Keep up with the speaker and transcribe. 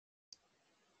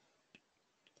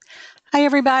Hi,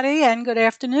 everybody, and good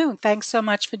afternoon. Thanks so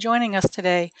much for joining us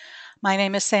today. My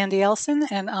name is Sandy Elson,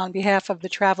 and on behalf of the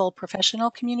travel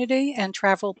professional community and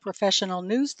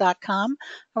travelprofessionalnews.com,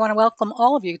 I want to welcome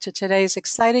all of you to today's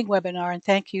exciting webinar, and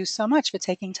thank you so much for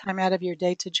taking time out of your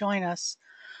day to join us.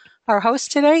 Our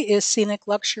host today is Scenic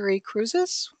Luxury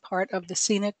Cruises, part of the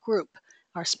Scenic Group.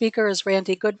 Our speaker is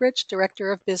Randy Goodrich,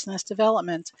 Director of Business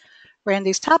Development.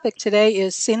 Randy's topic today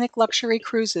is Scenic Luxury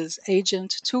Cruises,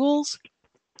 Agent Tools,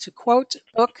 to quote,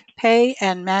 book, pay,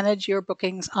 and manage your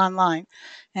bookings online.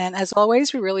 And as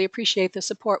always, we really appreciate the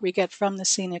support we get from the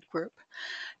Scenic Group.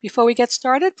 Before we get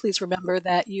started, please remember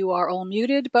that you are all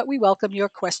muted, but we welcome your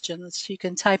questions. You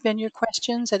can type in your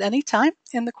questions at any time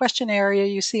in the question area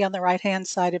you see on the right-hand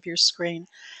side of your screen.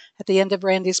 At the end of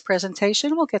Randy's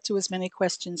presentation, we'll get to as many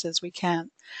questions as we can.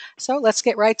 So let's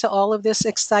get right to all of this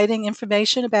exciting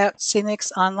information about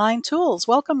Scenic's online tools.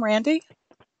 Welcome, Randy.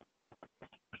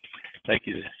 Thank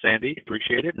you, Sandy.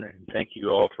 Appreciate it. And thank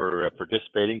you all for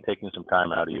participating, taking some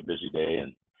time out of your busy day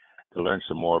and to learn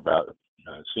some more about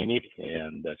Scenic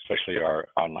and especially our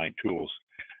online tools,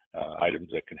 items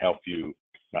that can help you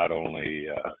not only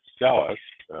sell us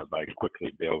by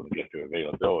quickly be able to get to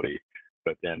availability,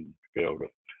 but then be able to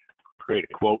create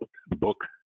a quote, book,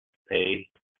 pay,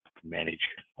 manage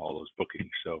all those bookings.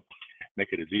 So make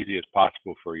it as easy as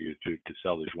possible for you to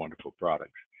sell these wonderful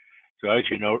products. So as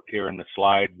you note here in the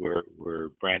slide, we're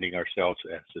branding ourselves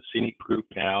as the Scenic Group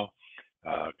now,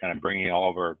 kind of bringing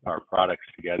all of our products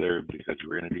together because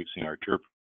we're introducing our tour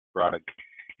product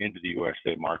into the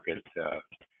USA market.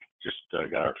 Just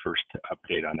got our first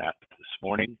update on that this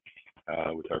morning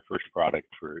with our first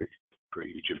product for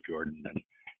Egypt, Jordan,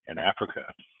 and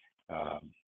Africa.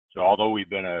 So although we've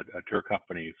been a tour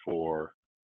company for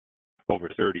over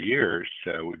 30 years,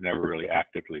 we've never really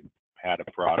actively had a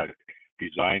product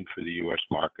designed for the U.S.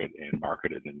 market and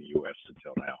marketed in the U.S.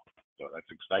 until now. So that's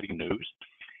exciting news.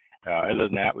 Other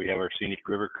than that, we have our Scenic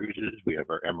River Cruises, we have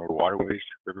our Emerald Waterways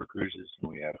River Cruises,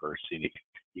 and we have our Scenic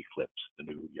Eclipse, the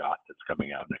new yacht that's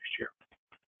coming out next year.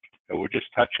 So we'll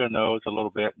just touch on those a little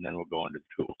bit, and then we'll go into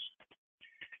the tools.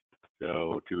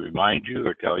 So to remind you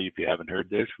or tell you if you haven't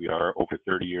heard this, we are over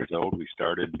 30 years old. We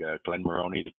started, Glenn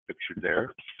Moroney, the picture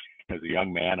there, as a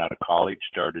young man out of college,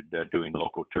 started doing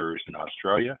local tours in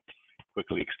Australia.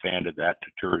 Quickly expanded that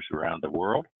to tours around the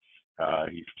world.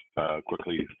 He's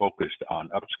quickly focused on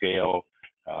upscale,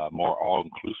 more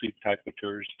all-inclusive type of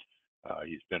tours.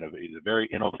 He's a very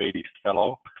innovative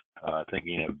fellow,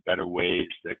 thinking of better ways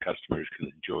that customers can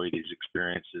enjoy these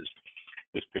experiences.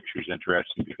 This picture is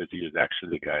interesting because he was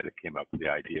actually the guy that came up with the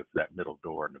idea for that middle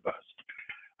door in the bus.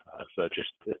 So it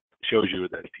just shows you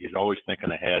that he's always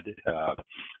thinking ahead.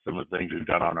 Some of the things we've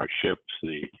done on our ships,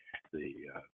 the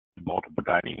multiple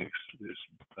dining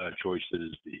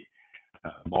choices, the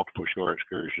multiple shore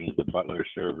excursions, the butler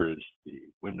servers, the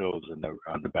windows and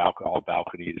on the all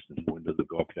balconies and windows that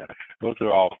go up there. Those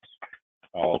are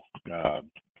all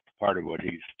part of what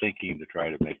he's thinking to try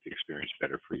to make the experience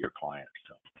better for your clients.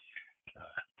 So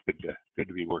good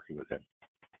to be working with him.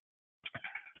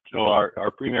 So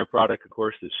our premier product, of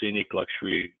course, is Scenic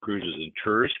Luxury Cruises and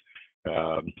Tours.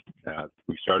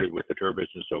 We started with the tour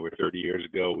business over 30 years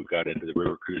ago. We got into the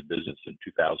river cruise business in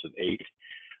 2008.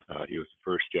 He was the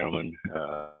first gentleman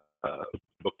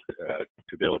booked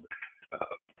to build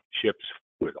ships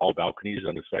with all balconies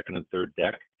on the second and third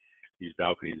deck. These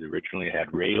balconies originally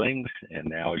had railings, and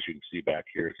now, as you can see back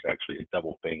here, it's actually a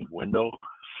double pane window,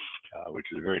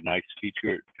 which is a very nice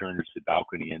feature. It turns the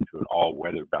balcony into an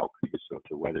all-weather balcony, so if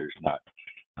the weather is not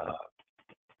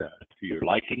to your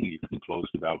liking, you can close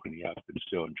the balcony up and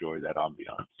still enjoy that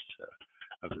ambiance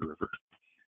of the river.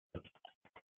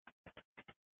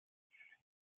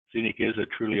 Scenic is a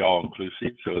truly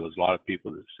all-inclusive, so there's a lot of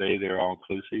people that say they're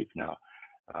all-inclusive. Now,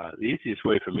 the easiest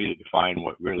way for me to define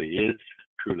what really is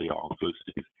truly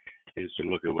all-inclusive is to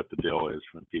look at what the bill is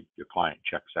when your client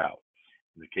checks out.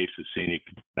 In the case of Scenic,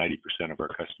 90% of our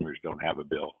customers don't have a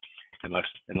bill unless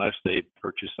they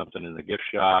purchase something in the gift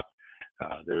shop.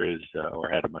 There is, or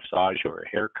had a massage or a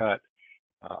haircut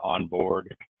on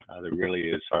board. There really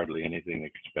is hardly anything they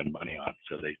can spend money on.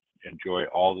 So they enjoy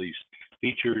all these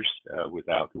features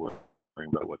without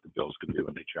worrying about what the bill's going to do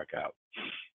when they check out.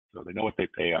 So they know what they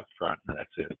pay up front, and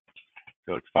that's it.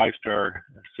 So it's 5-star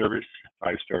service,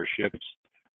 5-star ships.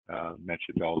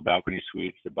 Mentioned all the balcony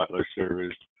suites, the butler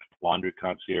service, laundry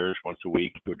concierge once a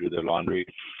week, go do their laundry,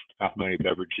 complimentary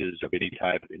beverages of any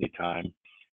type, anytime.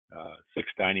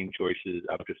 6 dining choices,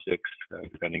 up to 6,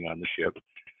 depending on the ship.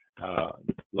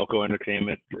 Local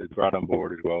entertainment is brought on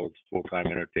board, as well as full-time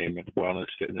entertainment, wellness,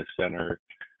 fitness center.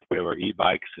 We have our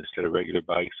e-bikes instead of regular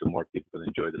bikes, so more people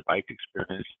enjoy the bike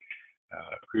experience.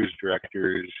 cruise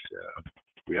directors.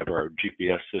 We have our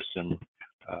GPS system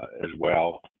as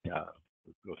well. We'll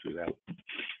go through that.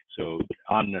 So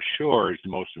on the shore is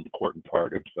the most important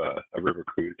part of a river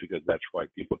cruise, because that's why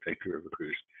people take the river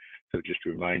cruise. So just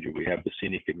to remind you, we have the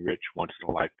Scenic and Rich once in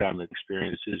a lifetime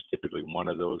experiences, typically one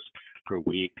of those per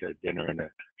week, a dinner in a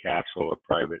castle, a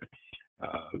private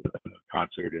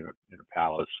concert in a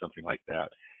palace, something like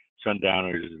that.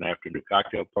 Sundowners is an afternoon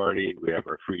cocktail party. We have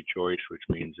our free choice, which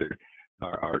means that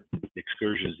our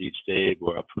excursions each day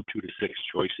go up from 2 to 6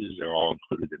 choices. They're all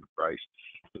included in the price,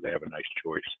 so they have a nice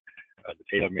choice. The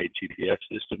tailor-made GPS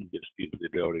system gives people the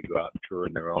ability to go out and tour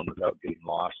on their own without getting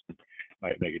lost. It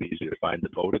might make it easy to find the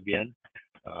boat again.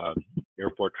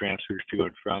 Airport transfers to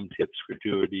and from, tips,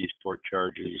 gratuities, port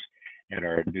charges, and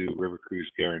our new River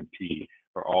Cruise Guarantee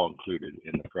are all included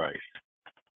in the price.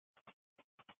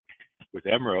 With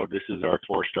Emerald, this is our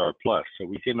 4-star plus. So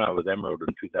we came out with Emerald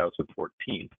in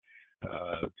 2014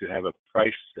 to have a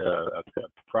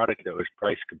product that was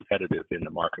price competitive in the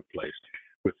marketplace.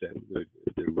 With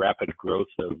the rapid growth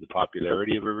of the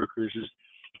popularity of river cruises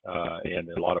and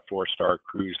a lot of 4-star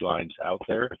cruise lines out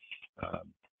there,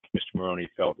 Mr. Maroney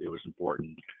felt it was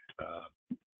important,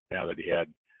 now that he had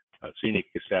Scenic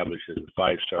established as a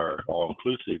 5-star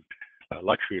all-inclusive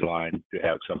luxury line, to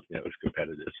have something that was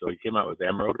competitive. So he came out with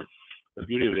Emerald. The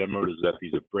beauty of Emerald is that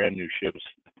these are brand new ships.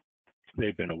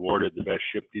 They've been awarded the best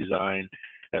ship design.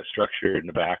 That structure in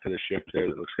the back of the ship there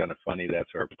that looks kind of funny,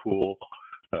 that's our pool,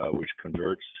 which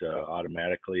converts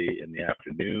automatically in the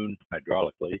afternoon,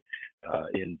 hydraulically,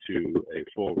 into a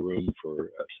full room for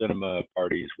cinema,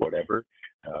 parties, whatever.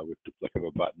 With the flick of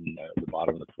a button, the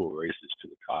bottom of the pool raises to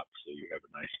the top, so you have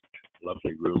a nice,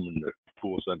 lovely room, and the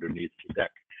pool's underneath the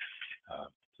deck.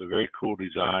 So very cool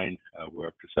design. We're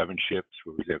up to 7 ships,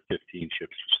 where we have 15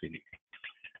 ships for Scenic.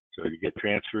 So you get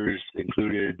transfers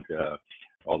included,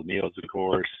 all the meals, of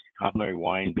course, complimentary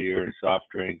wine, beer, and soft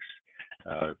drinks.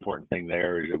 Important thing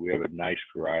there is that we have a nice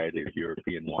variety of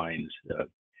European wines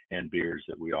and beers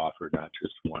that we offer, not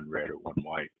just one red or one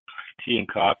white. Tea and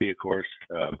coffee, of course,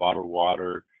 bottled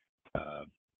water.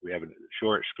 We have a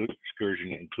short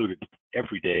excursion included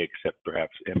every day except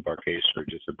perhaps embarkation or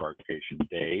disembarkation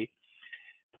day.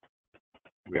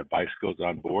 We have bicycles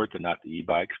on board. They're not the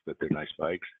e-bikes, but they're nice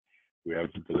bikes. We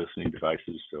have the listening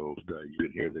devices, so you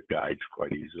can hear the guides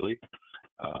quite easily,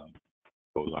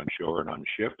 both on shore and on the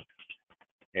ship.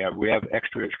 And we have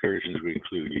extra excursions we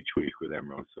include each week with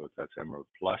Emerald, so that's Emerald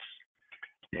Plus.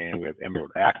 And we have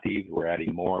Emerald Active. We're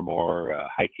adding more and more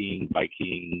hiking,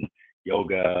 biking,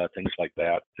 yoga, things like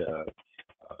that,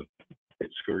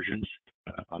 excursions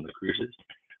on the cruises.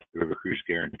 The River Cruise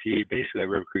Guarantee. Basically, the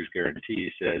River Cruise Guarantee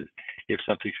says if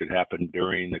something should happen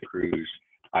during the cruise,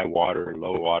 high water,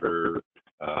 low water,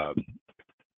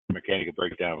 mechanical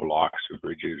breakdown of locks or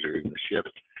bridges or in the ship,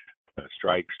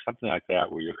 strikes, something like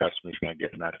that, where your customer's not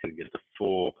going to get the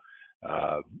full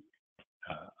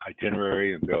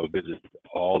itinerary and be able to visit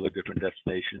all the different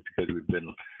destinations, because we've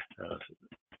been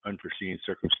unforeseen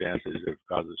circumstances that have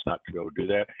caused us not to be able to do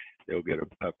that. They'll get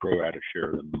a pro rata share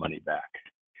of the money back,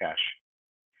 cash.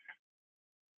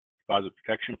 Deposit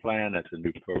protection plan, that's a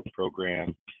new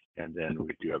program. And then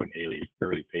we do have an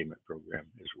early payment program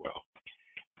as well.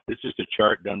 This is a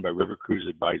chart done by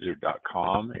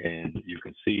rivercruiseadvisor.com, and you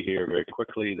can see here very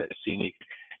quickly that Scenic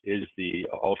is the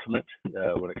ultimate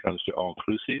when it comes to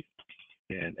all-inclusive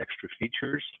and extra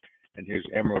features. And here's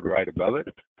Emerald right above it,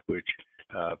 which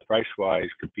price-wise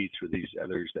competes with these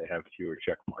others that have fewer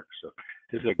check marks. So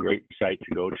this is a great site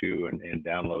to go to and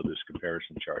download this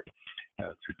comparison chart.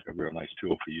 It's a real nice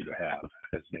tool for you to have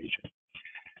as an agent.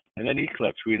 And then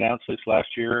Eclipse, we announced this last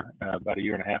year, about a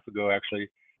year and a half ago actually,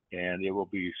 and it will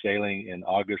be sailing in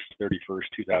August 31st,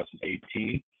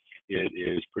 2018. It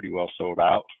is pretty well sold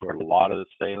out for a lot of the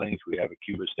sailings. We have a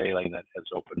Cuba sailing that has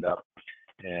opened up,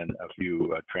 and a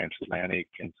few transatlantic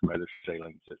and some other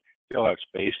sailings that still have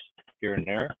space here and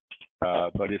there.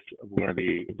 But it's going to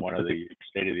be one of the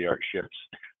state-of-the-art ships,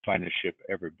 finest ship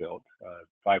ever built,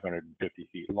 550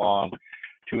 feet long,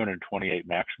 228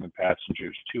 maximum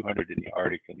passengers, 200 in the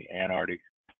Arctic and the Antarctic.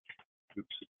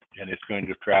 And it's going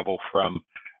to travel from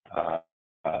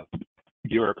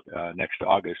Europe next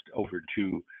August over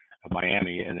to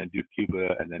Miami, and then do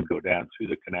Cuba, and then go down through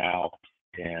the canal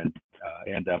and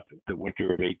end up the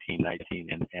winter of 1819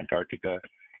 in Antarctica,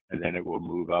 and then it will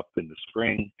move up in the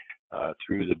spring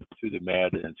through the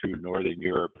Med and through northern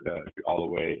Europe, all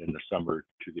the way in the summer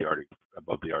to the Arctic,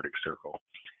 above the Arctic Circle,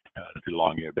 to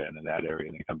Longyearbyen in that area,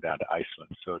 and then come down to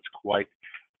Iceland. So it's quite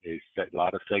a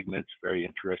lot of segments, very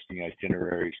interesting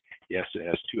itineraries. Yes, it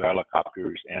has 2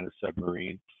 helicopters and a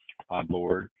submarine on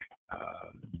board.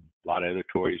 A lot of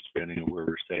editorials depending on where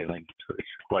we're sailing. So it's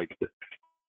quite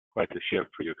the ship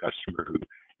for your customer who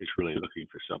is really looking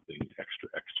for something extra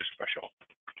special.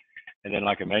 And then,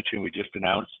 like I mentioned, we just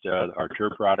announced our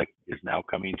tour product is now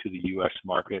coming to the U.S.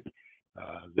 market.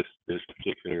 This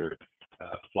particular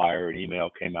flyer and email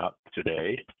came out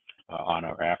today on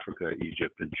our Africa,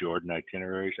 Egypt, and Jordan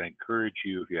itineraries. I encourage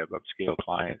you, if you have upscale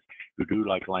clients who do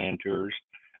like land tours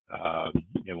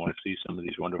and want to see some of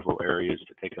these wonderful areas,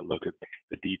 to take a look at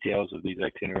the details of these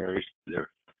itineraries. They're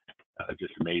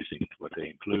just amazing what they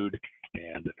include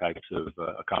and the types of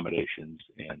accommodations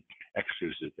and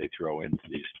extras that they throw into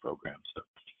these programs. So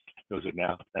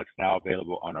that's now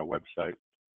available on our website.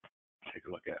 Take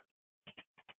a look at.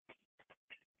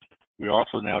 We're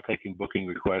also now taking booking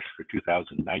requests for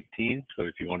 2019. So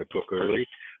if you want to book early,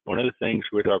 one of the things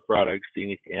with our products,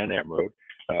 Scenic and Emerald,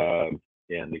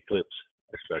 and Eclipse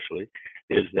especially,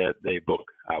 is that they book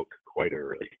out quite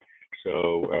early.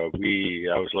 So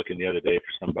I was looking the other day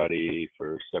for somebody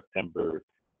for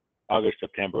August,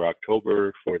 September,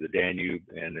 October for the Danube,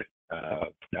 and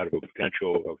out of a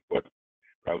potential of what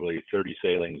probably 30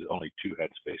 sailings, only 2 had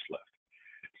space left.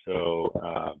 So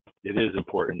it is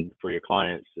important for your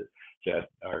clients that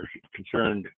are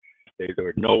concerned. They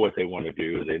know what they want to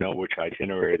do. They know which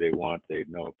itinerary they want. They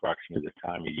know approximately the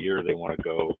time of year they want to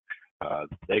go.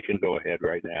 They can go ahead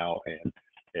right now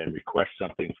and request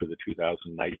something for the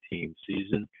 2019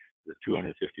 season. The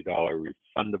 $250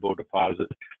 refundable deposit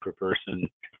per person.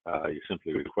 You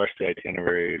simply request the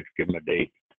itinerary, give them a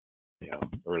date,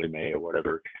 early May or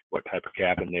whatever, what type of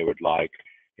cabin they would like,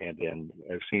 and then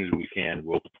as soon as we can,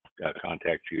 we'll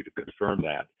contact you to confirm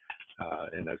that.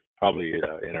 And that's probably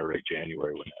in early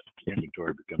January when that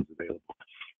inventory becomes available.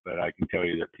 But I can tell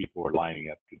you that people are lining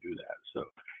up to do that. So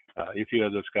if you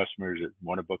have those customers that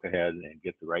want to book ahead and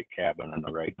get the right cabin on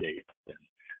the right date, then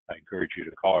I encourage you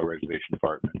to call our reservation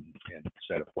department and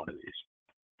set up one of these.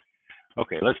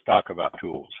 Okay, let's talk about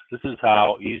tools. This is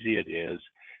how easy it is.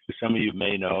 Some of you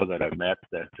may know that I've met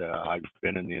that I've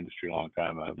been in the industry a long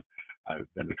time. I've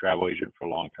been a travel agent for a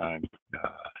long time,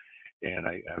 and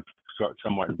I've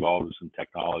somewhat involved with some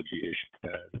technology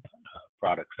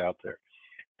products out there.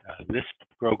 This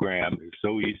program is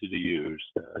so easy to use.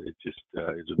 It just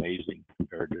is amazing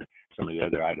compared to some of the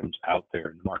other items out there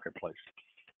in the marketplace.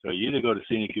 So you either go to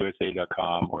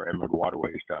scenicusa.com or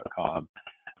emeraldwaterways.com,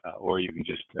 or you can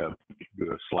just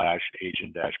do a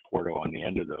 /agent-portal on the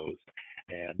end of those,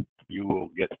 and you will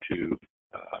get to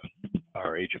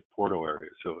our agent portal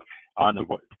area. So on the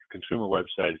consumer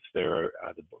website, there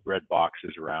are the red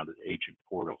boxes around the agent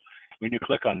portal. When you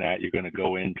click on that, you're going to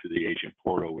go into the agent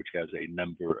portal, which has a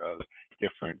number of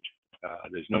different,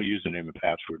 there's no username and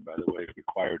password, by the way,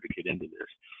 required to get into this,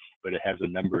 but it has a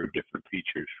number of different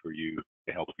features for you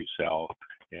to help you sell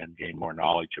and gain more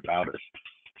knowledge about us.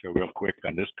 So real quick,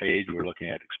 on this page, we're looking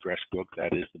at ExpressBook.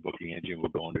 That is the booking engine. We'll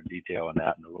go into detail on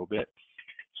that in a little bit.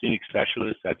 Scenic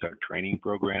Specialist, that's our training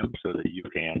program so that you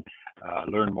can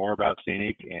learn more about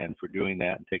Scenic. And for doing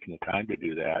that and taking the time to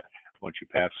do that, once you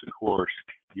pass the course,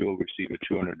 you'll receive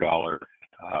a $200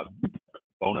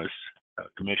 bonus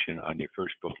commission on your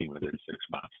first booking within 6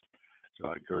 months. So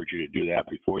I encourage you to do that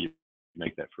before you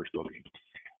make that first booking.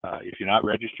 If you're not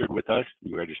registered with us,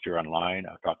 you register online.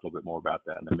 I'll talk a little bit more about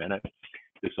that in a minute.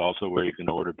 This is also where you can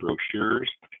order brochures,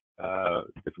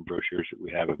 different brochures that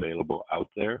we have available out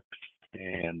there.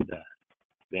 And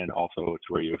then also it's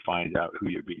where you'll find out who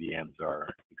your BDMs are,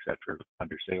 etc.,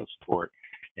 under sales support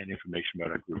and information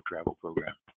about our group travel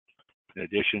program. In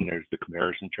addition, there's the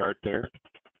comparison chart there,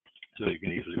 so you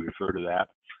can easily refer to that.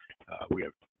 We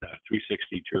have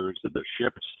 360 tours of the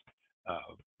ships.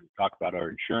 We talk about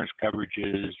our insurance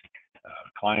coverages,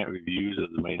 client reviews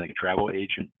of the mainly travel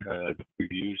agent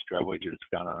reviews. Travel agents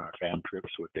gone on our fam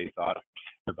trips, what they thought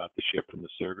about the ship and the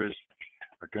service,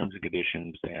 our terms and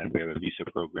conditions, and we have a visa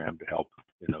program to help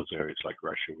in those areas like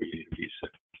Russia where you need a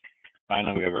visa.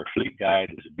 Finally, we have our fleet guide.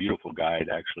 It's a beautiful guide,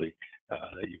 actually,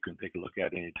 that you can take a look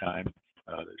at anytime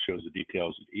that shows the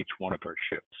details of each one of our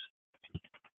ships.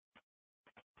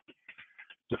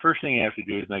 The first thing you have to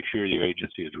do is make sure your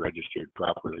agency is registered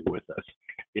properly with us.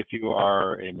 If you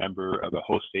are a member of a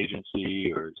host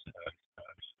agency or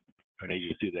an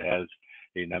agency that has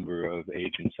a number of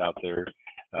agents out there,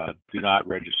 do not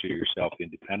register yourself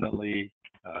independently.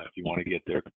 If you want to get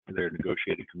their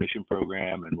negotiated commission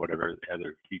program and whatever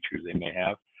other features they may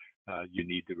have, you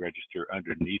need to register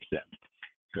underneath them.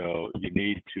 So you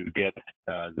need to get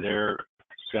their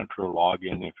central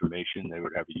login information. They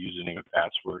would have a username and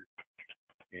password.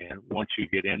 And once you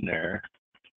get in there,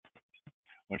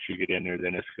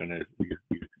 then it's going to,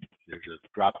 there's a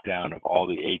drop down of all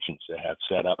the agents that have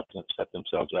set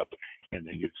themselves up, and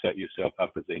then you set yourself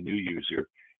up as a new user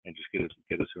and just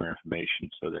get us our information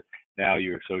so that now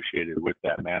you're associated with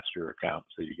that master account,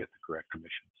 so you get the correct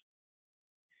commissions.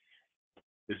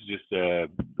 This is just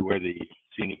where the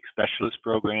Scenic Specialist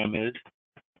program is.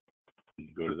 You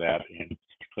go to that and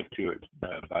click to it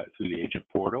through the agent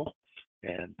portal.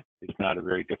 And it's not a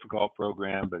very difficult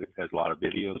program, but it has a lot of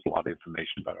videos, a lot of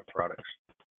information about our products.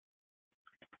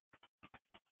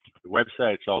 The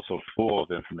website's also full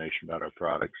of information about our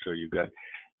products. So you've got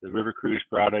the River Cruise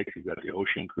product, you've got the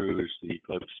Ocean Cruise, the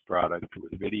Eclipse product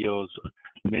with videos,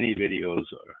 many videos,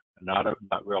 not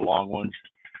real long ones,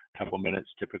 a couple minutes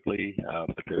typically,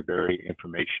 but they're very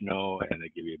informational and they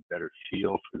give you a better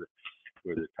feel for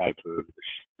the type of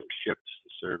the ships,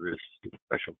 the service, the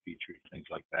special features, things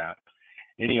like that.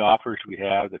 Any offers we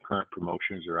have, the current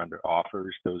promotions are under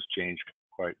offers. Those change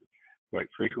quite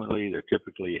frequently. They're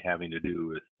typically having to do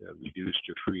with reduced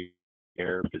or free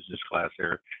air, business class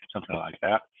air, something like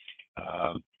that.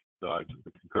 So I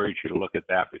encourage you to look at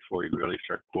that before you really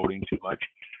start quoting too much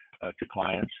to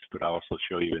clients, but I'll also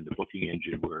show you in the booking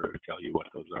engine where it'll tell you what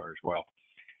those are as well.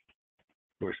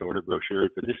 Of course, order brochures,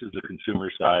 but this is the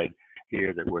consumer side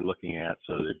here that we're looking at,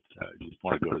 so that you just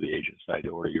want to go to the agent side to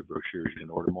order your brochures and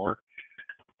order more.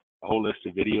 A whole list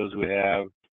of videos we have,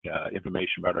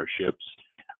 information about our ships,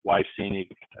 why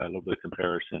Scenic, a little bit of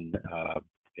comparison,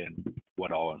 and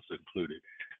what all is included.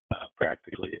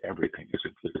 Practically everything is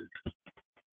included.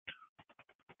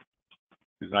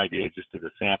 There's an idea just of a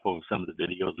sample of some of the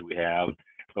videos that we have,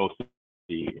 both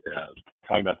the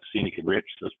talking about the Scenic and Rich,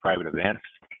 those private events.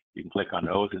 You can click on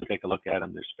those and take a look at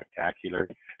them. They're spectacular.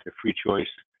 They're free choice,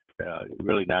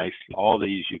 really nice. All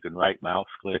these you can right mouse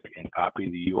click and copy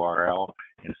the URL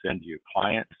and send to your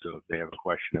client. So if they have a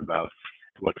question about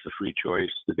what's the free choice,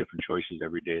 the different choices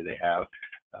every day they have,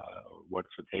 what's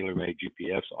the tailor-made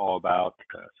GPS all about,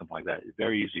 something like that. It's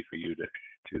very easy for you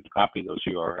to copy those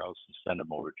URLs and send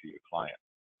them over to your client.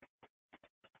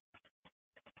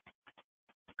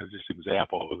 There's just an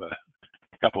example of a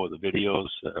couple of the videos.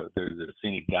 There's a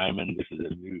Scenic Diamond. This is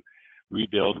a new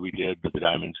rebuild we did with the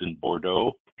diamonds in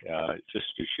Bordeaux.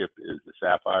 Sister ship is the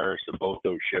Sapphire. So both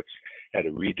those ships had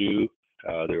a redo.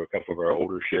 There were a couple of our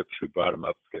older ships. We brought them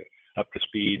up to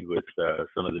speed with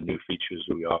some of the new features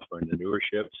we offer in the newer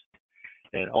ships.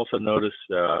 And also notice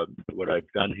what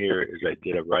I've done here is I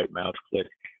did a right mouse click.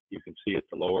 You can see at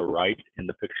the lower right in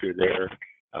the picture there.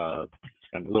 It's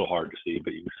kind of a little hard to see,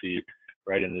 but you can see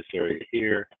right in this area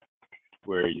here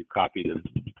where you copy the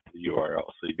URL.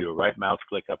 So you do a right mouse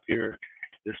click up here.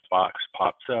 This box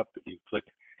pops up. You click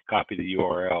copy the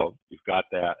URL. You've got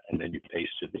that, and then you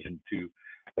paste it into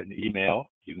an email.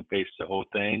 You can paste the whole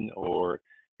thing, or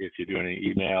if you're doing an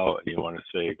email and you want to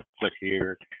say click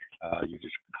here, you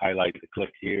just highlight the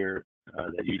click here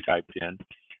that you typed in,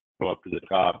 go up to the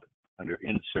top under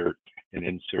insert and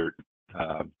insert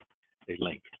a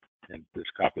link, and just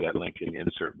copy that link in the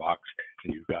insert box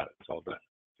and you've got it. It's all done.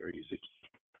 Very easy.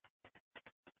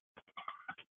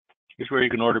 Here's where you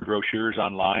can order brochures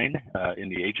online in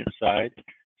the agent side.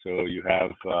 So you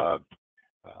have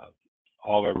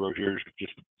all of our brochures.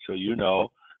 Just so you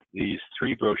know, these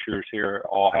 3 brochures here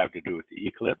all have to do with the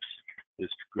Eclipse. This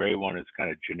gray one is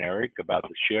kind of generic about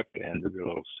the ship, and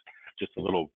just a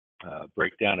little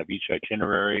breakdown of each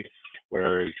itinerary,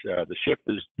 whereas the ship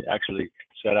is actually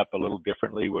set up a little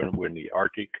differently when we're in the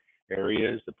Arctic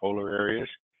areas, the polar areas,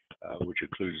 which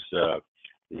includes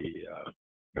the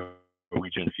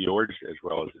Norwegian fjords as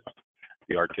well as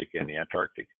the Arctic and the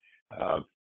Antarctic.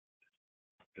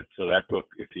 So that book,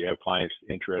 if you have clients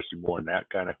interested more in that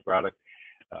kind of product,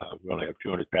 we only have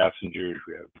 200 passengers.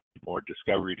 We have more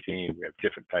discovery team. We have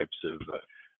different types of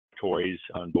toys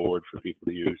on board for people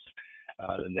to use.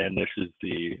 And then this is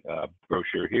the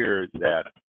brochure here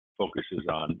that focuses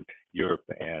on Europe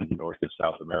and North and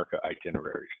South America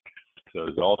itineraries. So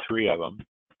there's all 3 of them.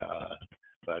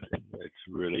 But it's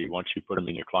really, once you put them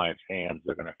in your client's hands,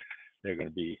 they're gonna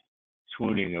be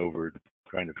swooning over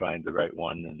trying to find the right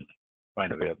one and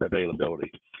find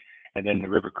availability. And then the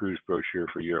River Cruise brochure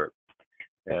for Europe.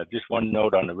 Just one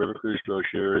note on the River Cruise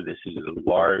brochure. This is a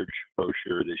large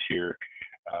brochure this year.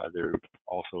 They're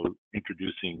also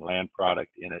introducing land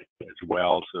product in it as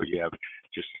well. So you have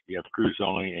cruise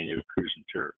only and you have cruise and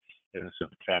tour. And some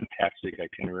fantastic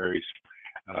itineraries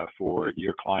for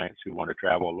your clients who want to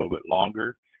travel a little bit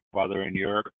longer while they're in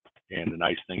Europe. And the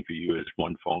nice thing for you is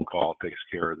one phone call takes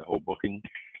care of the whole booking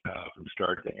from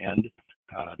start to end.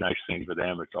 Nice thing for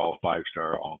them, it's all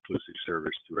 5-star, all-inclusive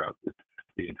service throughout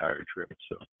the entire trip.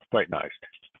 So quite nice.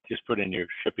 Just put in your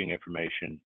shipping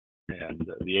information And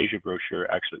the Asia brochure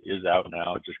actually is out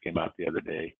now. It just came out the other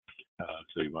day.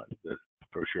 So you want the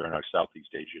brochure on our Southeast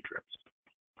Asia trips.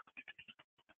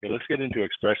 Okay, let's get into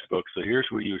Expressbook. So here's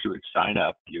where you would sign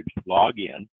up. You'd log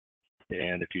in,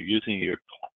 and if you're using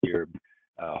your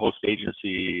host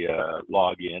agency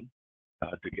login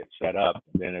to get set up,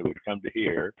 then it would come to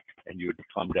here, and you would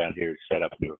come down here, set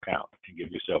up a new account, and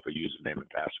give yourself a username and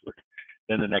password.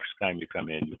 Then the next time you come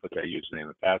in, you put that username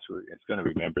and password. It's going to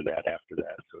remember that after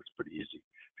that, so it's pretty easy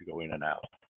to go in and out.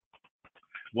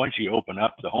 Once you open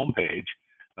up the home page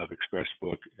of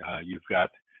Expressbook, you've got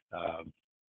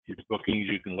your bookings.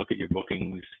 You can look at your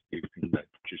bookings. You can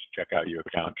just check out your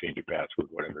account, change your password,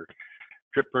 whatever.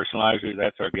 Trip Personalizer,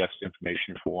 that's our guest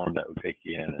information form that will take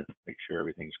you in and make sure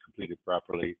everything's completed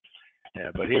properly.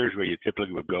 But here's where you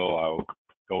typically would go. I'll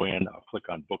go in, I'll click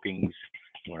on bookings.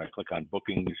 And when I click on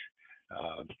bookings,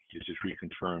 it just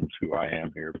reconfirms who I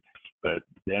am here. But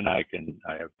then I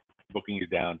have bookings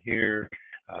down here.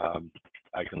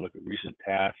 I can look at recent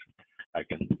tasks.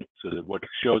 So that what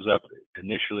shows up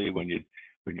initially when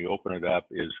you open it up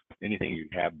is anything you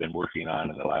have been working on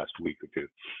in the last week or two.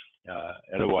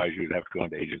 Otherwise, you'd have to go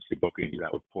into agency bookings.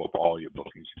 That would pull up all your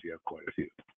bookings if you have quite a few.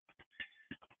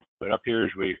 But up here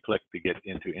is where you click to get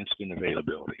into instant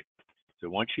availability. So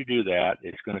once you do that,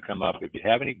 it's going to come up. If you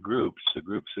have any groups, the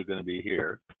groups are going to be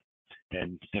here.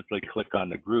 And simply click on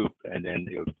the group, and then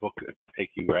it'll take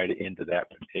you right into that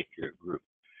particular group.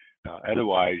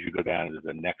 Otherwise, you go down to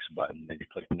the next button, and you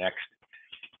click next,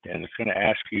 and it's going to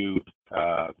ask you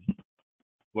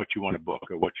what you want to book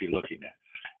or what you're looking at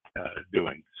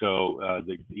doing. So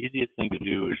the easiest thing to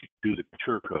do is do the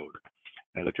tour code.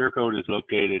 Now, the tour code is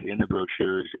located in the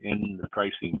brochures in the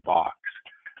pricing box.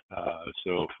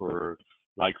 So for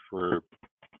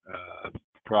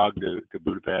Prague to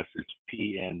Budapest, it's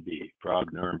PNB,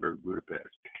 Prague, Nuremberg, Budapest.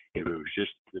 If it was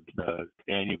just the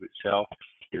Danube itself,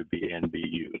 it would be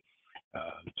NBU.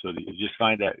 So you just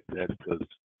find that those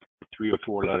 3 or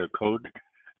 4 letter code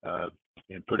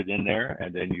and put it in there,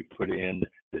 and then you put in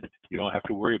that you don't have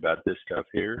to worry about this stuff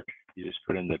here. You just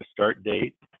put in the start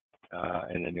date,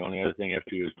 and then the only other thing you have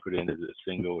to do is put in is a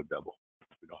single or double.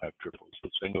 We don't have triples, so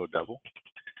single or double.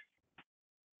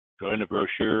 So in the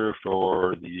brochure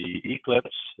for the Eclipse,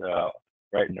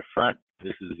 right in the front,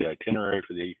 this is the itinerary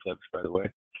for the Eclipse, by the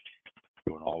way,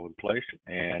 going all over the place.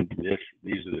 And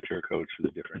these are the tour codes for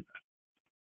the different.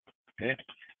 Okay,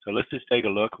 so let's just take a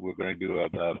look. We're going to do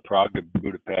a Prague to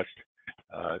Budapest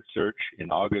search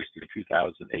in August of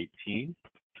 2018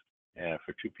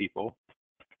 for 2 people.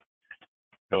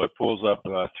 So it pulls up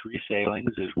 3 sailings.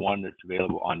 There's one that's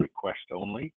available on request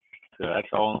only. So that's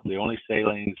all the only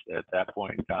sailings at that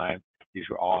point in time. These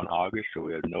were all in August, so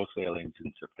we had no sailings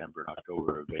in September and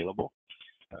October available.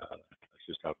 That's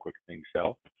just how quick things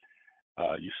sell.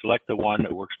 You select the one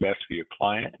that works best for your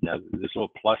client. Now, this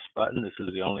little plus button, this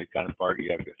is the only kind of part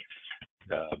you have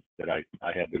to, that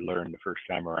I had to learn the first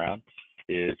time around,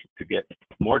 is to get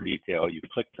more detail, you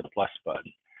click the plus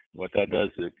button. What that does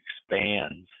is it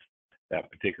expands that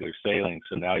particular sailing,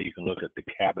 so now you can look at the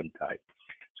cabin type.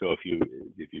 So if you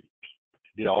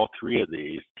did all 3 of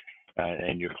these,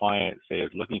 and your client, say,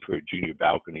 is looking for a junior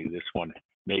balcony, this one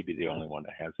may be the only one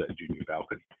that has that junior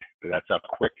balcony. But that's how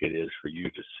quick it is for you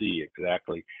to see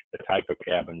exactly the type of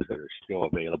cabins that are still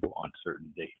available on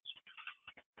certain dates.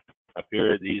 Up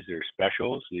here, these are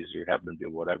specials. These happen to be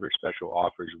whatever special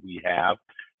offers we have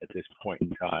at this point in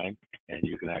time, and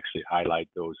you can actually highlight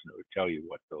those, and it will tell you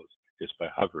what those, just by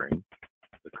hovering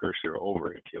the cursor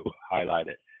over it, it will highlight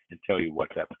it and tell you what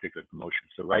that particular promotion.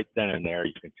 So right then and there,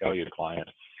 you can tell your client,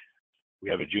 we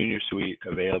have a junior suite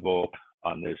available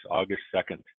on this August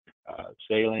 2nd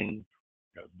sailing,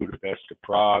 Budapest to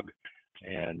Prague,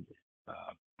 and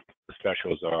the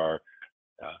specials are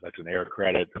that's an air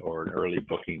credit or an early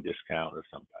booking discount of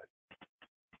some type.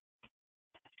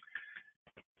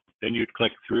 Then you'd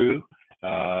click through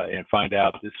and find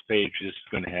out this page is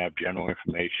going to have general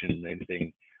information,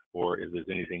 anything, or if there's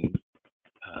anything,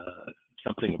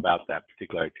 something about that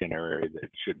particular itinerary that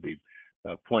should be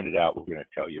pointed out, we're going to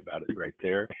tell you about it right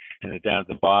there. And then down at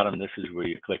the bottom, this is where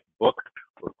you click book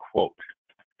or quote.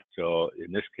 So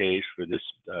in this case, for this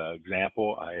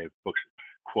example, I have booked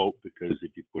quote because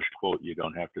if you push quote, you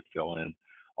don't have to fill in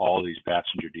all these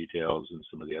passenger details and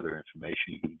some of the other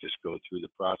information. You can just go through the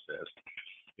process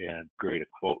and create a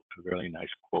quote, a really nice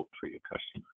quote for your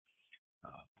customer.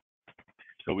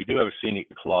 So we do have a Scenic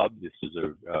Club. This is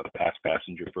a past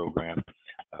passenger program.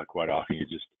 Quite often,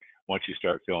 once you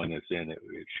start filling this in,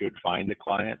 it should find the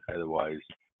client. Otherwise,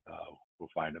 we'll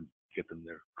find them, get them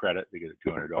their credit. They get a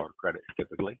 $200 credit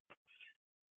typically.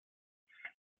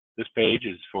 This page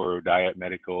is for diet,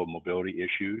 medical, mobility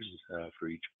issues for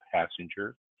each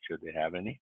passenger, should they have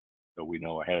any. So we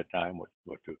know ahead of time what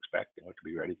to expect and what to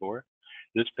be ready for.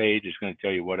 This page is going to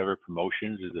tell you whatever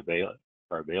promotions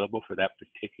are available for that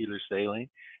particular sailing.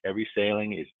 Every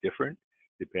sailing is different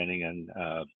depending on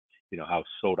how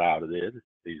sold out it is.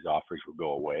 These offers will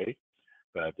go away.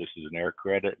 But this is an air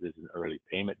credit. This is an early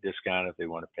payment discount if they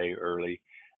want to pay early.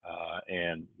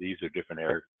 And these are different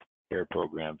air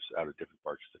programs out of different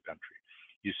parts of the country.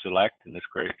 You select, in this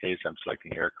case, I'm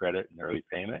selecting air credit and early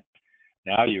payment.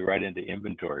 Now you're right into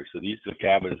inventory. So these are the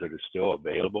cabins that are still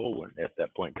available at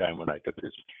that point in time when I took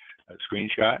this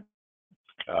screenshot.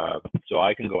 So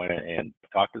I can go in and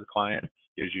talk to the client.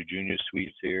 Here's your junior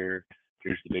suites here.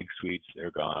 Here's the big suites.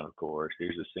 They're gone, of course.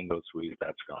 Here's a single suite.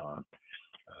 That's gone.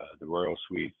 The royal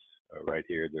suites are right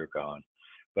here. They're gone.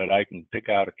 But I can pick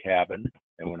out a cabin.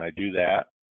 And when I do that,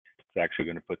 it's actually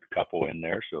going to put the couple in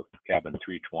there. So cabin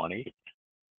 320.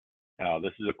 Now,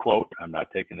 this is a quote. I'm not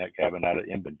taking that cabin out of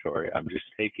inventory. I'm just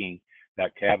taking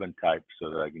that cabin type so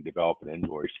that I can develop an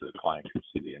invoice so the client can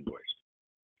see the invoice.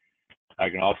 I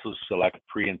can also select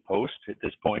pre and post at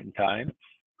this point in time,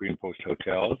 pre and post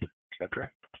hotels,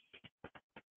 etc.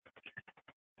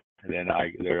 And then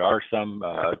there are some,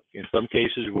 in some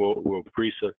cases,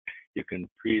 you can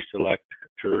pre-select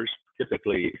tours,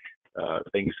 typically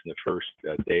things in the first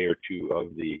day or two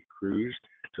of the cruise,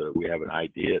 so that we have an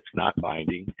idea. It's not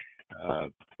binding,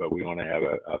 but we want to have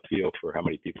a feel for how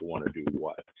many people want to do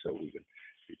what, so we can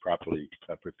be properly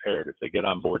prepared. If they get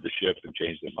on board the ship and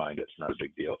change their mind, it's not a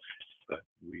big deal. But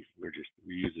we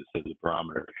use this as a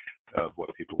barometer of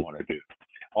what people want to do.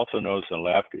 Also notice on the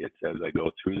left, it says I go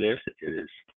through this, it is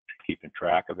keeping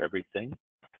track of everything.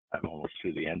 I'm almost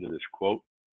to the end of this quote.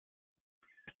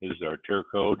 This is our tour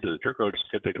code. So the tour code is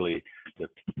typically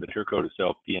the tour code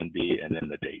itself, PNB, and then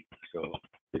the date. So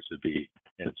this would be,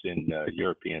 and it's in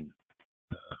European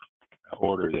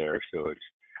order there. So it's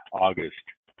August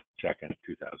 2nd,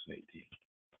 2018.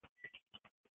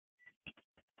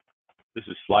 This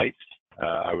is flights.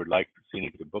 I would like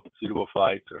Scenic to book suitable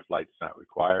flights, or flights not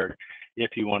required.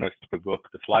 If you want us to book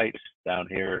the flights down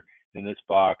here in this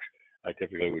box, I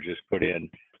typically would just put in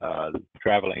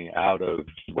traveling out of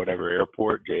whatever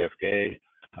airport, JFK.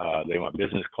 They want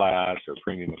business class or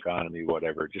premium economy,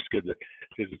 whatever. Just give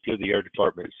the air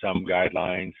department some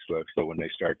guidelines so when they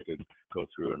start to go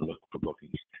through and look for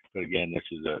bookings. But again,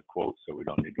 this is a quote, so we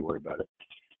don't need to worry about it.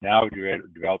 Now we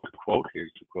develop the quote.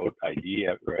 Here's the quote ID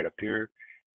right up here.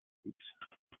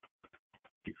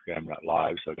 Oops. I'm not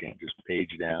live, so I can't just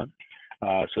page down.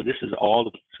 So this is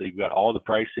so you've got all the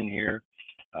pricing here,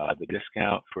 the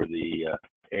discount for the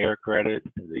air credit,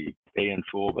 the pay in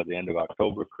full by the end of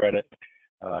October credit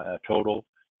total,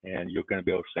 and you're going to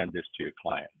be able to send this to your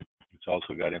client. It's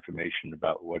also got information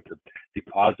about what the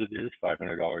deposit is,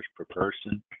 $500 per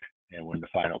person, and when the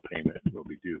final payment will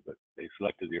be due. But they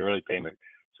selected the early payment,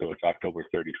 so it's October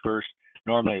 31st.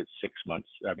 Normally it's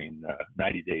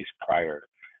 90 days prior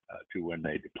to when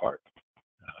they depart.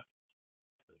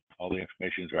 All the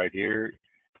information is right here,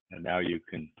 and now you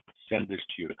can send this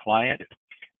to your client.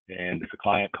 And if the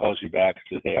client calls you back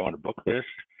and says, hey, I want to book this,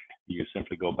 you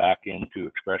simply go back into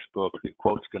ExpressBook. The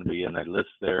quote's going to be in that list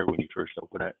there when you first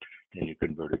open it, and you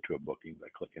convert it to a booking by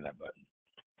clicking that button.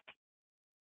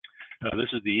 Now,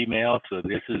 this is the email, so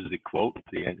this is the quote.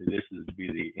 This would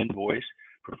be the invoice,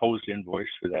 proposed invoice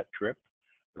for that trip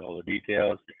with all the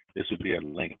details. This would be a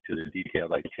link to the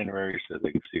detailed itinerary so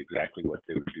they can see exactly what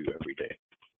they would do every day.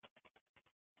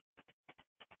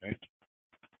 Okay.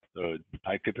 So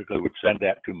I typically would send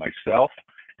that to myself,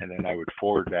 and then I would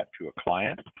forward that to a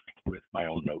client with my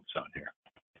own notes on here.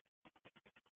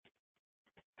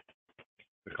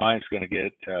 The client's going to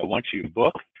get, once you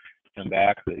book, come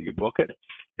back, you book it,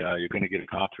 you're going to get a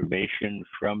confirmation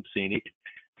from Scenic,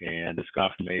 and this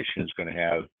confirmation is going to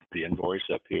have the invoice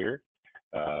up here,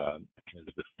 the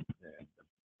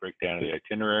breakdown of the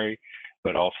itinerary,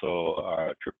 but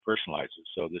also trip personalizer.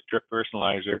 So this trip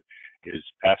personalizer is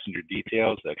passenger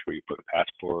details. That's where you put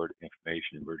passport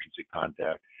information, emergency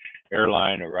contact,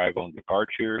 airline arrival and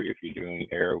departure. If you're doing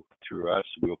air through us,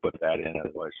 we'll put that in.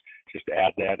 Otherwise, just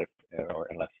add that, or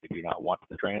unless they do not want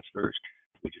the transfers.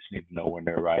 We just need to know when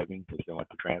they're arriving if they want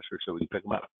the transfer, so we can pick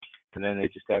them up. And then they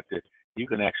just have to, you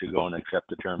can actually go and accept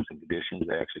the terms and conditions.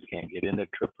 They actually can't get into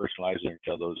Trip Personalizer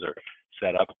until those are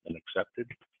set up and accepted.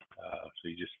 So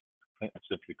you just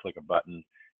simply click a button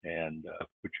and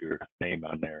put your name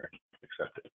on there and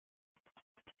accept it.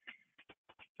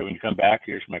 So when you come back,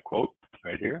 here's my quote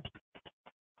right here.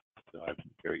 So I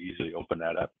can very easily open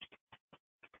that up.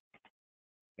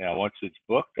 Now, once it's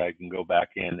booked, booked, I can go back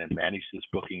in and manage this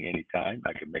booking anytime.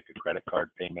 I can make a credit card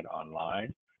payment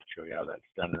online. Show you how that's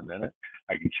done in a minute.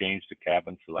 I can change the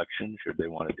cabin selection should they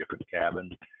want a different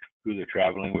cabin, who they're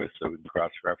traveling with, so we can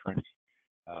cross-reference.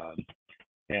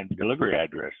 And delivery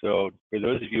address. So for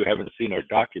those of you who haven't seen our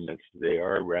documents, they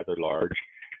are rather large.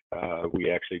 We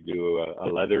actually do a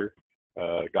leather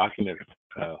document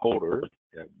holder,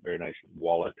 a very nice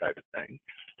wallet type of thing.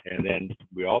 And then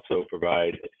we also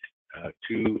provide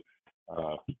 2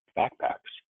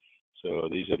 backpacks. So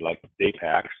these are like day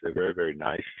packs. They're very, very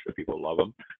nice. So people love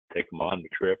them. Take them on the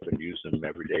trip and use them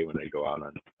every day when they go out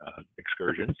on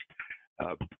excursions.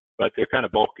 But they're kind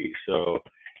of bulky. So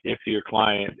if your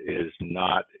client is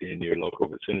not in your local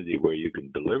vicinity where you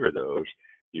can deliver those,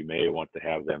 you may want to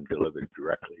have them delivered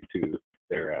directly to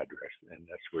their address. And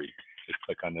that's where you just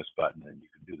click on this button and you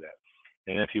can do that.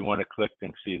 And if you want to click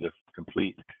and see the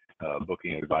complete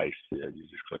booking advice, you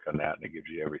just click on that and it gives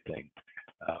you everything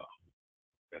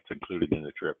that's included in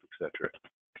the trip, etc.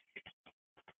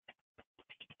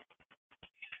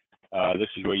 This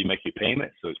is where you make your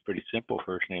payment. So it's pretty simple.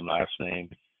 First name, last name,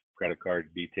 credit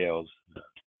card details,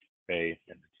 pay,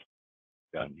 and it's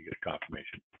done. You get a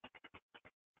confirmation.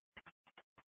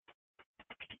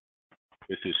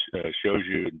 This is shows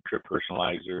you in Trip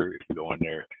Personalizer, if you go in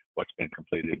there, what's been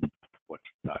completed, what's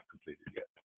not completed yet.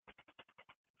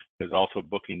 There's also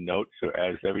booking notes. So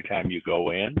as every time you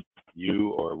go in,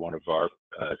 you or one of our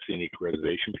Scenic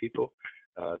reservation people,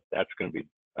 that's going to be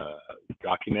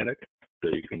documented. So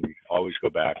you can always go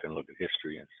back and look at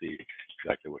history and see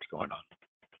exactly what's going on.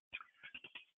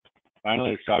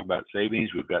 Finally, let's talk about savings.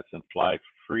 We've got some fly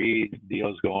free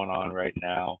deals going on right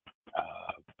now.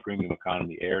 Premium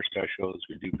economy air specials.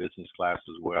 We do business class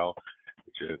as well,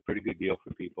 which is a pretty good deal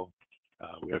for people.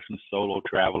 We have some solo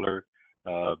traveler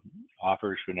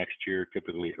offers for next year.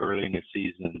 Typically early in the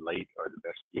season and late are the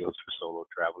best deals for solo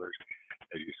travelers.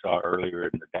 As you saw earlier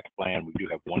in the deck plan, we do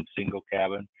have one single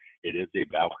cabin. It is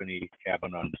a balcony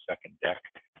cabin on the second deck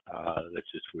that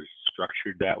just was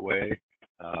structured that way.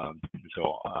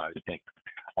 So I think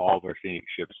all of our Scenic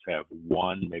ships have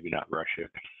one, maybe not Russia,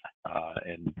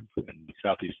 and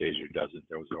Southeast Asia doesn't.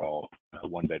 Those are all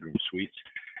one-bedroom suites.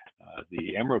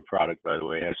 The Emerald product, by the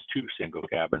way, has 2 single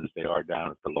cabins. They are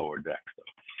down at the lower deck,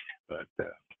 though, but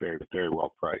very, very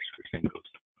well priced for singles.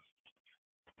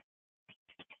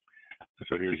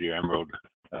 So here's your Emerald,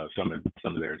 some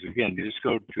of theirs. Again, you just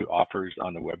go to offers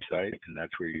on the website, and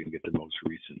that's where you can get the most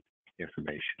recent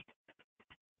information.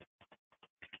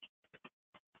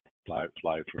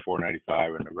 Fly for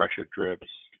 $495 on the Russia trips,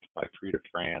 fly free to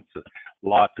France.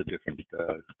 Lots of different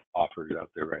offers out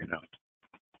there right now.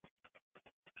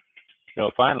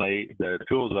 So finally, the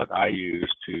tools that I use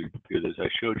to do this, I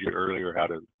showed you earlier how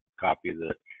to copy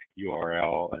the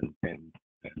URL and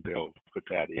they'll put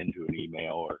that into an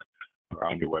email or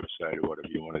on your website or whatever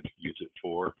you want to use it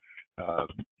for. A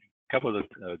couple of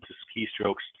just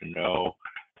keystrokes to know.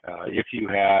 If you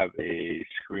have a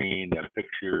screen, a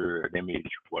picture, an image,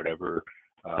 whatever,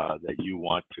 that you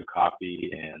want to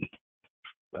copy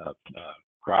and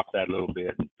crop that a little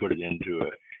bit and put it into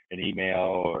an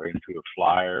email or into a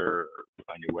flyer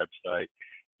on your website,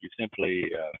 you simply,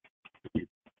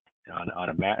 on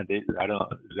a Mac, I don't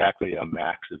know exactly a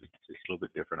Mac, it's a little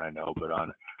bit different, I know, but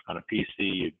on a PC,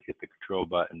 you hit the control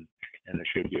button and there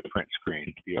should be a print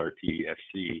screen,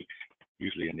 PRTSC,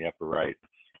 usually in the upper right.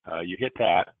 You hit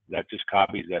that just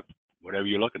copies that, whatever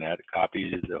you're looking at, it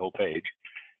copies the whole page,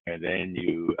 and then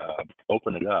you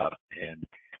open it up, and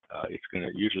it's going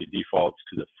to usually default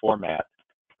to the format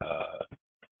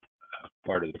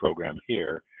part of the program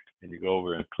here, and you go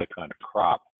over and click on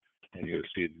crop, and you'll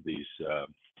see these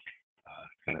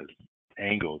kind of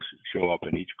angles show up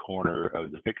in each corner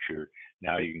of the picture.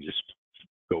 Now you can just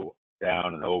go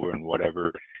down and over and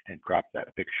whatever and crop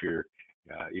that picture.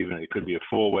 Even it could be a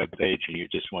full web page and you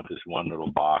just want this one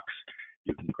little box,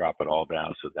 you can crop it all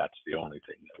down so that's the only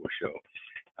thing that will show.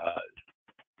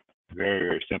 Very,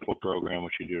 very simple program.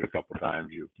 Once you do it a couple times,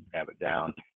 you have it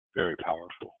down. Very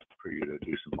powerful for you to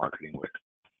do some marketing with.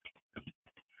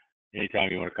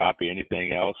 Anytime you want to copy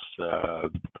anything else,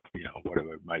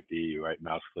 whatever it might be, you right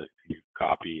mouse click, you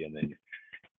copy, and then you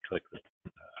click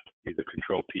either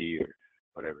Control P or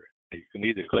whatever. You can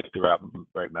either click the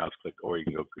right mouse click, or you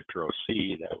can go Control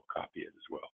C. That will copy it as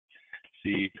well.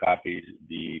 C copies,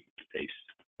 D paste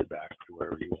it back to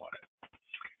wherever you want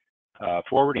it.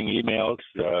 Forwarding emails.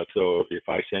 So if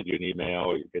I send you an email,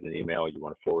 or you get an email, you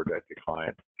want to forward that to the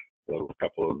client. So a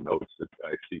couple of notes that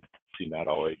I see not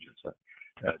all agents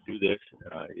do this.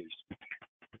 Is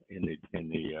in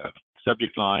the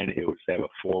subject line, it would have a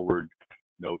forward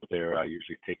note there. I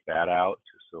usually take that out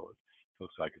just so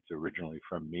looks like it's originally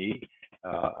from me.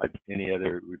 Any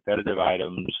other repetitive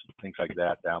items, things like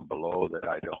that down below that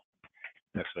I don't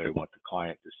necessarily want the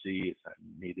client to see if not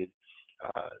needed,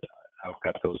 I'll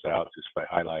cut those out just by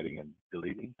highlighting and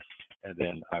deleting. And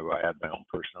then I will add my own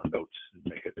personal notes and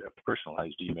make it a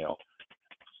personalized email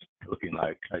looking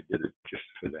like I did it just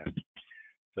for them.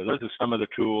 So those are some of the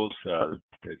tools.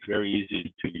 It's very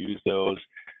easy to use those.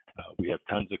 We have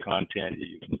tons of content that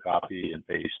you can copy and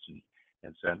paste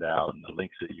and send out, and the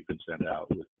links that you can send out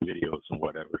with videos and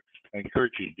whatever. I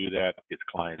encourage you to do that. Get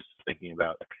clients thinking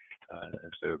about,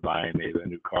 instead of buying maybe a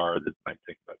new car, that might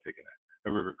think about taking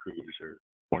a river cruise or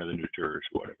one of the new tours,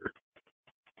 whatever.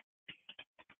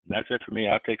 And that's it for me.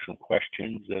 I'll take some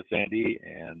questions, Sandy,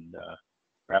 and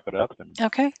wrap it up and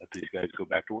Okay. let these guys go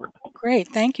back to work. Great,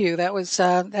 thank you. That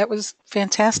was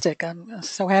fantastic. I'm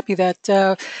so happy that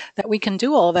that we can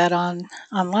do all that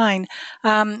online.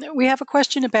 We have a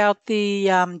question about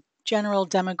the general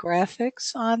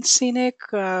demographics on Scenic,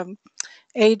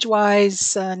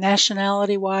 age-wise,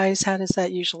 nationality-wise. How does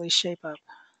that usually shape up?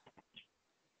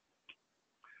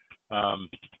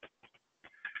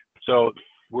 So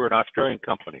we're an Australian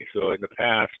company. So in the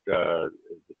past,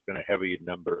 it's been a heavy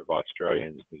number of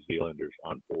Australians, New Zealanders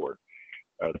on board.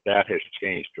 That has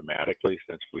changed dramatically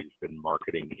since we've been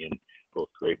marketing in both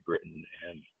Great Britain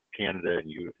and Canada and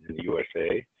the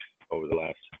USA over the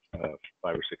last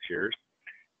 5 or 6 years.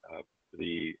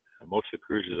 Most of the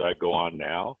cruises I go on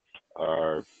now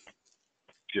are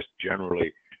just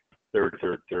generally third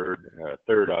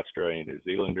Australian, New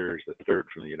Zealanders, a third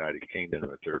from the United Kingdom,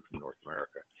 and a third from North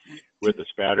America. With a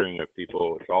spattering of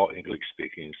people, it's all English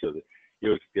speaking, so that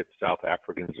you'll get South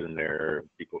Africans in there,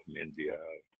 people from India,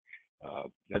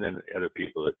 and then other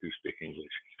people that do speak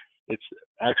English. It's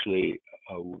actually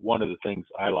one of the things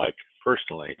I like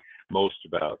personally most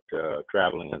about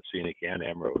traveling on Scenic and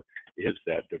Emerald is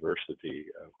that diversity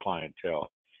of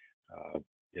clientele.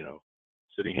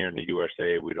 Sitting here in the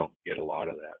USA, we don't get a lot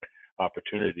of that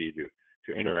opportunity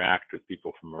to interact with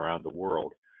people from around the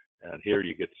world. And here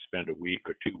you get to spend a week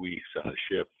or 2 weeks on a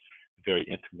ship, very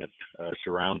intimate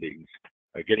surroundings,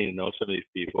 getting to know some of these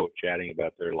people, chatting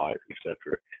about their life,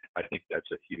 etc. I think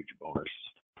that's a huge bonus,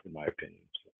 in my opinion.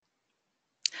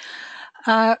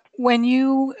 When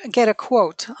you get a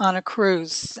quote on a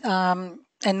cruise, and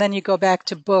then you go back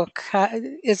to book,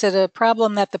 is it a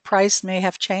problem that the price may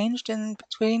have changed in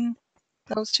between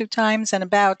those two times? And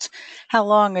about how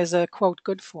long is a quote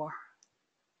good for?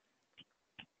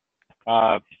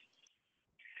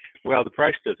 Well, the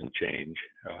price doesn't change,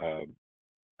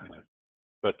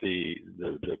 but the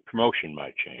promotion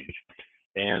might change,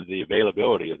 and the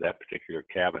availability of that particular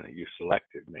cabin that you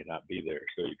selected may not be there.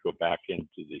 So you go back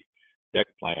into the deck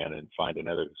plan and find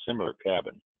another similar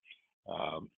cabin.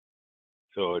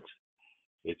 So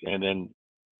and then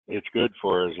it's good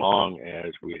for as long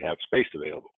as we have space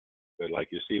available. But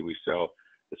like you see, we sell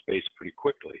the space pretty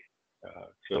quickly.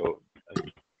 So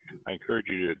I encourage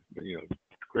you to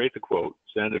create the quote,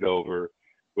 send it over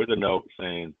with a note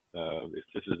saying, if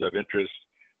this is of interest,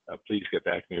 please get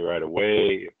back to me right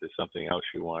away. If there's something else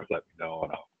you want, let me know,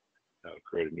 and I'll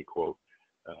create a new quote.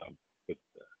 But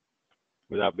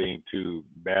without being too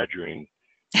badgering,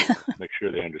 make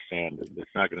sure they understand that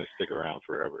it's not going to stick around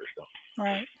forever. So.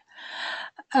 Right.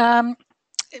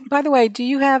 By the way, do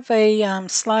you have a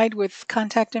slide with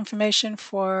contact information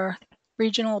for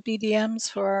regional BDMs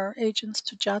for our agents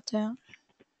to jot down?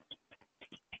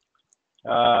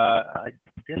 I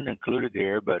didn't include it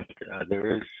here, but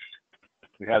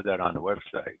we have that on the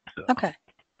website. So. Okay.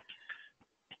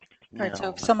 All right, so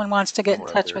if someone wants to get in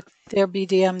touch with their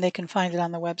BDM, they can find it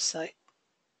on the website.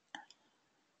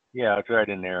 Yeah, it's right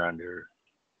in there under,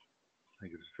 I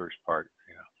think it's the first part.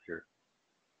 Yeah, here.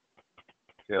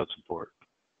 Sales support.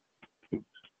 Oops.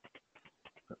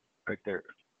 Right there.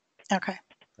 Okay.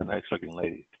 A nice looking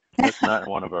lady. That's not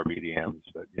one of our BDMs,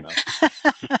 but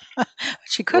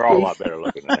she could we're all be. a lot better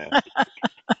looking than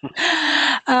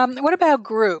that. What about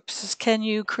groups? Can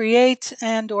you create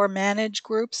and or manage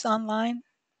groups online?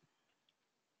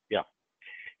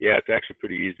 Yeah, it's actually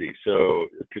pretty easy. So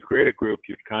to create a group,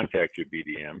 you contact your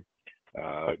BDM,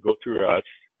 go through us,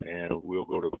 and we'll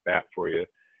go to bat for you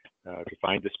to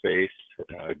find the space,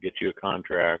 get you a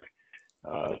contract.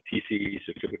 TCs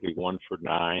are typically 1 for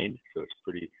 9, so it's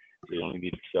pretty. So you only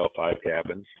need to sell 5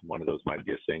 cabins. One of those might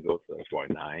be a single, so that's why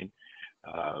 9.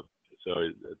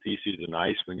 So TCs are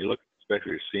nice when you look,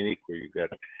 especially at Scenic, where you've got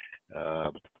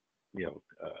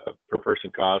per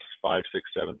person costs $5,000,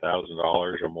 $6,000,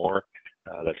 $7,000 or more.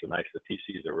 That's a nice. The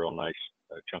TC is a real nice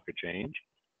chunk of change,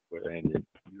 and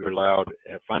you're allowed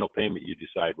at final payment. You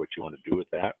decide what you want to do with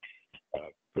that.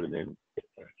 Put it in,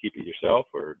 keep it yourself,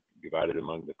 or divided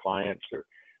among the clients or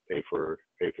pay for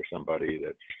somebody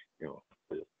that's,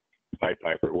 the Pied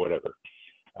Piper or whatever.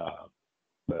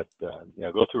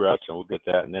 Go through us and we'll get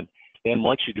that. And then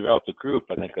once you develop the group,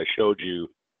 I think I showed you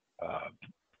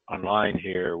online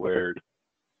here where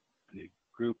the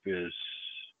group is.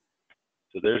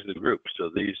 So there's the group. So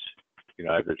these,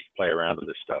 I just play around with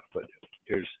this stuff, but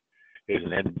here's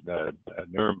a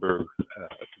Nuremberg,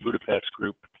 Budapest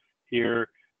group here.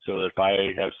 So if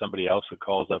I have somebody else who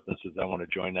calls up and says, I want to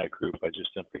join that group, I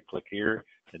just simply click here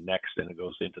and next, and it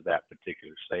goes into that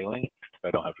particular sailing. I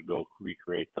don't have to go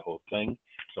recreate the whole thing.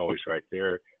 It's always right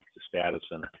there, the status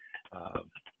and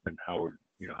how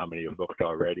how many are booked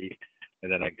already.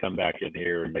 And then I come back in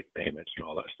here and make payments and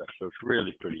all that stuff. So it's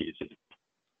really pretty easy.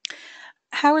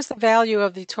 How is the value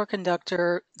of the tour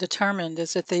conductor determined?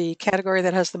 Is it the category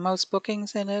that has the most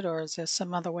bookings in it, or is there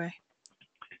some other way?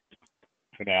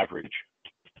 An average.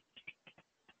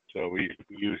 So we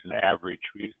use an average.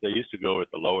 They used to go with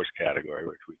the lowest category,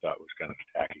 which we thought was kind of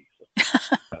tacky. So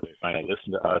they finally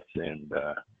listened to us, and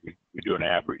we do an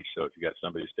average. So if you got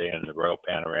somebody staying in the Royal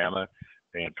Panorama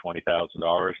paying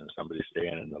 $20,000 and somebody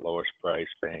staying in the lowest price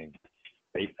paying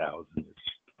 $8,000,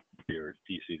 your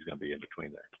TC is going to be in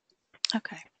between there.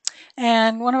 Okay.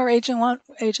 And one of our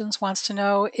agents wants to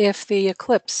know if the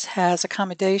Eclipse has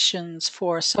accommodations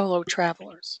for solo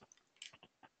travelers.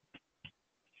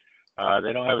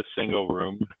 They don't have a single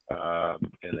room,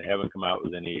 and they haven't come out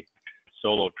with any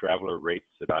solo traveler rates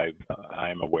that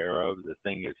I'm aware of. The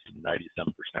thing is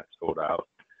 90-some% sold out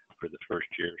for the first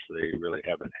year, so they really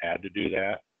haven't had to do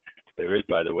that. There is,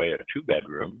 by the way, a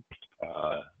 2-bedroom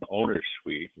owner's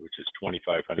suite, which is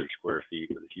 2,500 square feet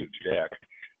with a huge deck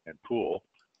and pool,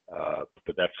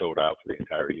 but that's sold out for the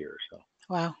entire year. So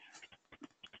wow.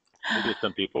 There's just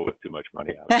some people with too much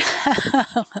money out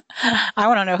I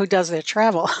want to know who does their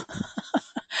travel.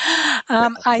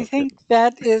 I think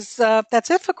that's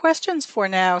it for questions for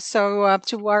now. So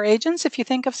to our agents, if you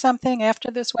think of something after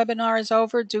this webinar is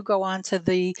over, do go on to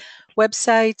the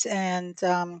website and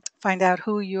find out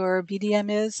who your BDM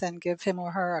is and give him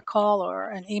or her a call or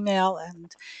an email,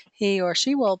 and he or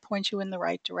she will point you in the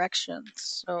right direction.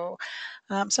 So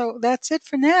that's it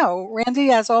for now.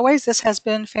 Randy, as always, this has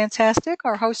been fantastic.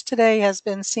 Our host today has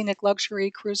been Scenic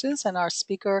Luxury Cruises, and our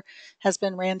speaker has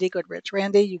been Randy Goodrich.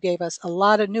 Randy, you gave us a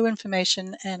lot of new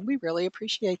information, and we really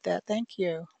appreciate that. Thank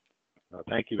you.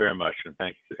 Thank you very much, and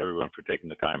thank you to everyone for taking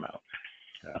the time out.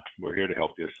 We're here to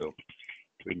help you, so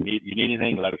if you need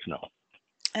anything, let us know.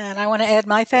 And I want to add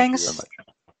my thanks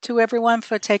to everyone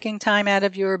for taking time out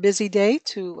of your busy day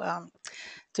to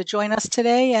join us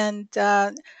today, and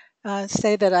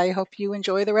say that I hope you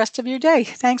enjoy the rest of your day.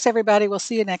 Thanks, everybody. We'll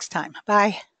see you next time.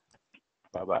 Bye.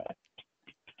 Bye-bye.